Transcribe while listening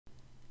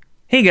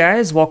Hey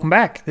guys, welcome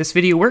back. This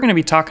video we're going to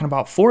be talking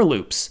about for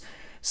loops.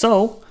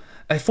 So,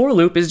 a for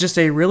loop is just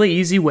a really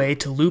easy way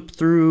to loop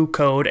through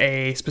code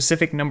a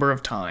specific number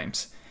of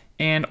times.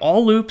 And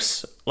all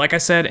loops, like I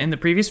said in the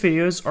previous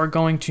videos, are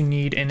going to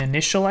need an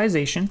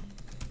initialization.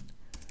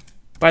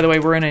 By the way,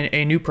 we're in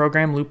a new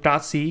program,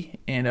 loop.c,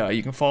 and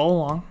you can follow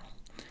along.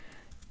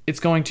 It's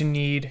going to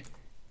need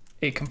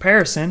a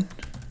comparison,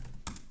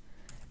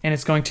 and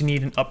it's going to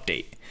need an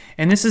update.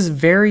 And this is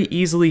very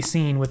easily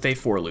seen with a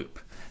for loop.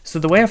 So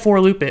the way a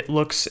for loop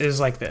looks is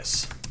like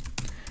this.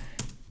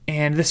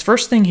 And this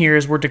first thing here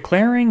is we're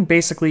declaring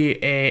basically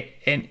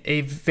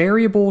a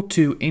variable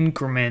to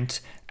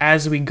increment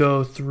as we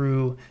go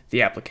through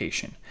the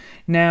application.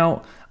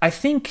 Now,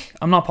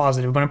 I'm not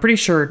positive, but I'm pretty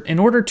sure in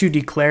order to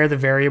declare the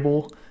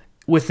variable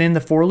within the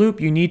for loop,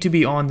 you need to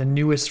be on the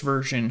newest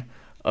version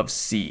of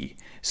C.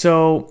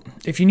 So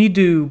if you need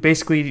to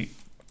basically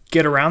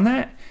get around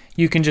that,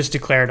 you can just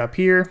declare it up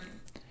here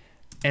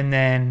and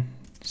then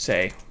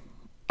say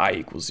I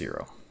equals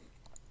 0.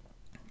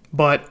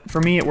 But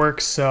for me it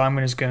works, so I'm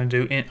just going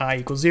to do int I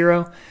equals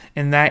 0,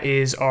 and that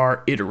is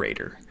our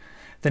iterator.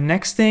 The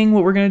next thing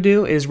what we're going to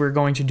do is we're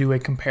going to do a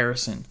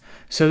comparison.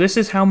 So this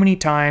is how many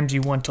times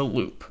you want to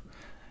loop.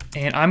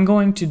 And I'm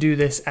going to do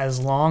this as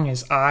long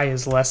as I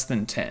is less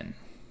than 10.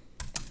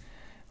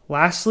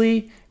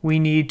 Lastly, we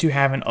need to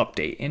have an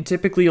update, and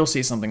typically you'll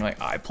see something like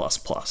I++.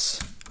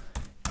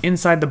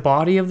 Inside the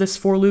body of this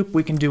for loop,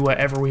 we can do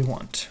whatever we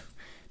want.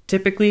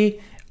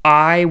 Typically,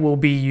 I will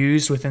be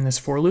used within this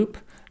for loop,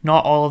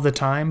 not all of the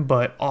time,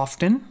 but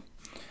often.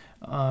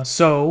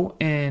 So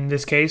in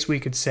this case, we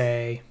could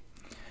just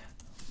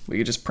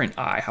print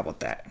I. How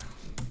about that?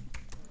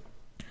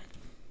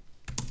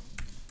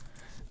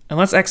 And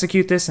let's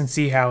execute this and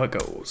see how it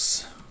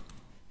goes.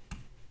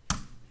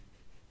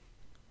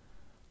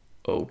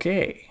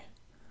 Okay.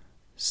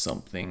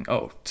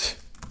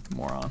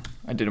 Moron.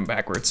 I did them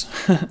backwards.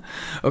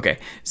 Okay,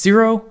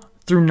 0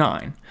 through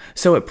 9.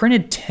 So it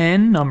printed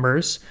 10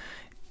 numbers,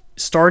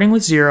 starting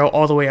with 0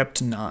 all the way up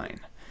to 9.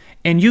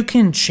 And you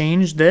can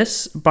change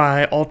this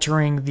by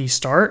altering the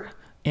start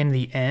and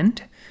the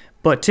end,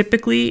 but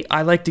typically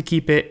I like to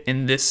keep it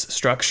in this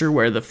structure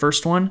where the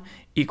first one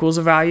equals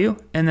a value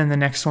and then the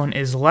next one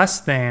is less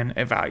than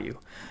a value.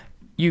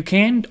 You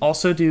can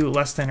also do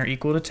less than or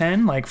equal to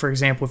 10, like for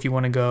example if you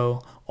want to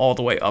go all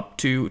the way up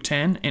to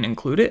 10 and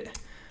include it.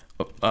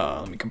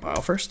 Let me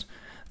compile first.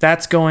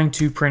 That's going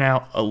to print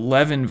out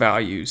 11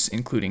 values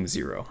including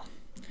 0.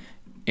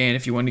 And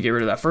if you want to get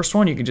rid of that first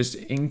one, you can just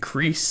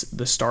increase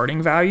the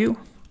starting value.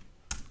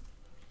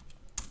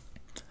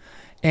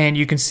 And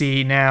you can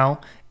see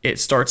now it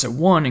starts at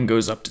 1 and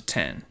goes up to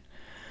 10.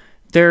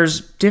 There's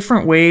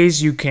different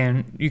ways you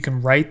can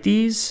write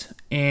these,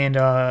 and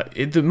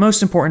the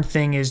most important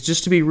thing is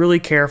just to be really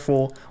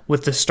careful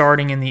with the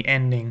starting and the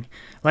ending.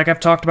 Like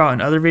I've talked about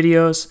in other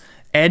videos,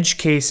 edge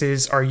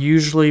cases are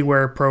usually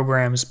where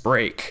programs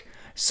break.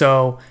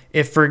 So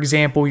if, for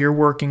example, you're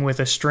working with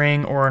a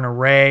string or an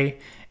array,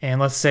 and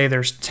let's say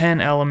there's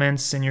 10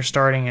 elements and you're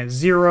starting at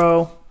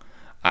 0.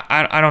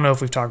 I don't know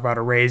if we've talked about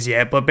arrays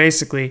yet, but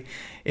basically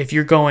if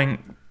you're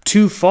going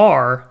too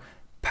far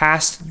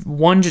past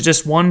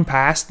just one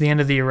past the end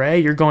of the array,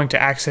 you're going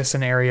to access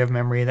an area of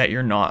memory that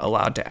you're not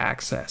allowed to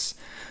access.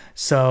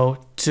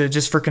 So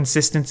just for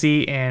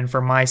consistency and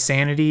for my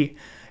sanity,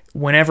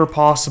 whenever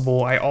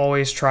possible, I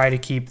always try to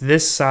keep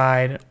this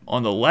side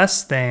on the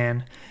less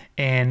than,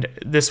 and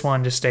this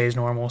one just stays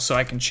normal, so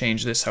I can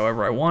change this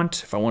however I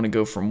want. If I want to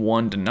go from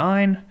 1 to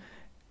 9,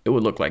 it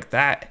would look like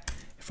that.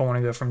 If I want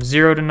to go from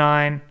 0 to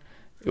 9,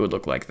 it would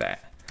look like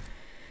that.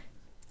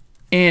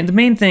 And the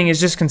main thing is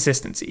just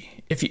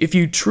consistency. If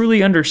you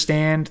truly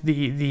understand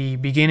the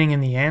beginning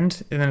and the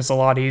end, then it's a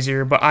lot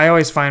easier, but I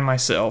always find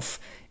myself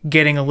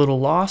getting a little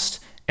lost,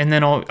 and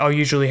then I'll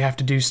usually have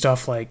to do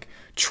stuff like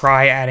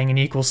try adding an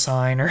equal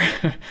sign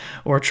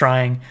or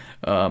trying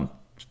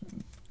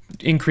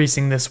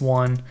increasing this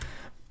one.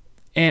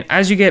 And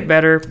as you get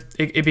better,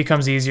 it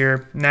becomes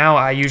easier. Now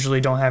I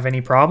usually don't have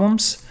any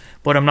problems,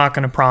 but I'm not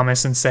going to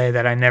promise and say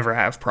that I never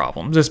have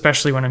problems,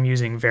 especially when I'm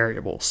using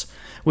variables.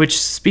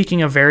 Which,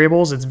 speaking of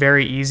variables, it's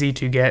very easy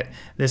to get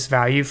this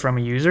value from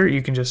a user.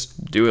 You can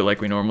just do it like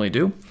we normally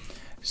do.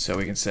 So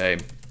we can say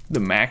the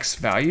max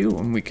value,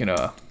 and we can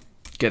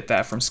get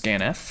that from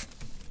scanf.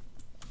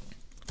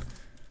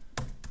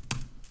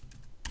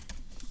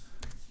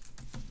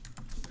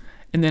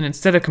 And then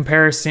instead of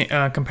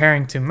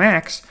comparing to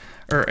max,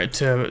 or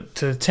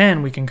to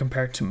 10, we can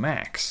compare it to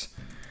max.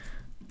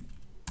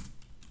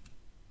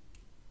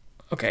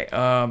 Okay,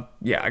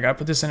 yeah, I gotta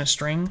put this in a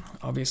string,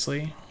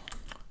 obviously.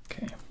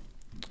 Okay.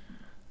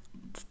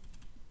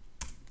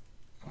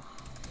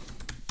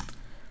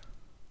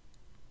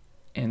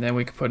 And then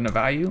we can put in a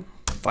value,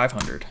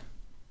 500.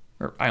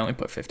 Or I only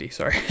put 50,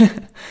 sorry.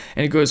 And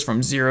it goes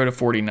from 0 to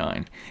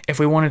 49. If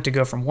we wanted to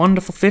go from 1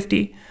 to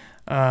 50,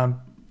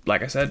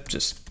 like I said,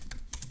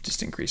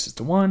 just increases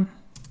to 1,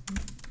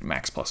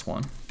 max plus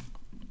 1.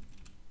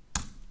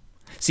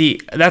 See,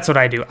 that's what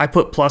I do. I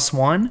put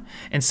 +1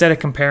 instead of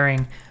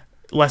comparing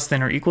less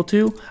than or equal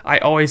to, I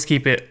always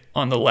keep it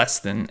on the less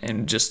than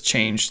and just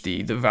change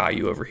the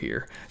value over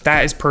here.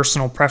 That is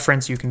personal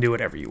preference. You can do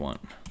whatever you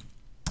want.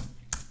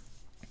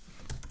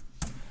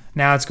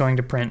 Now it's going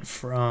to print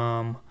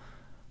from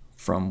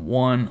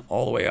 1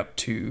 all the way up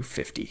to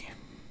 50.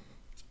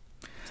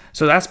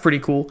 So that's pretty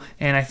cool,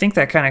 and I think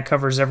that kind of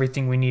covers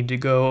everything we need to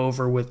go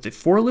over with the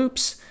for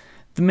loops.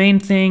 The main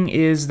thing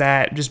is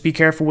that just be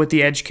careful with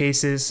the edge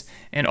cases,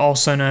 and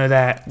also know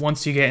that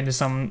once you get into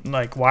some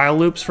like while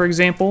loops, for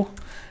example,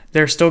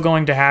 they're still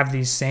going to have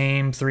these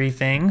same 3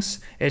 things.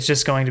 It's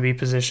just going to be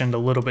positioned a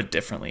little bit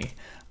differently.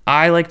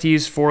 I like to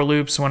use for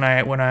loops when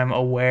I'm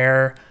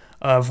aware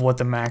of what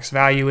the max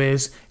value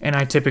is, and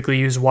I typically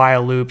use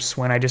while loops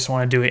when I just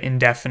want to do it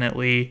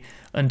indefinitely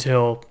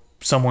until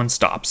someone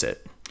stops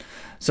it.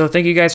 So thank you guys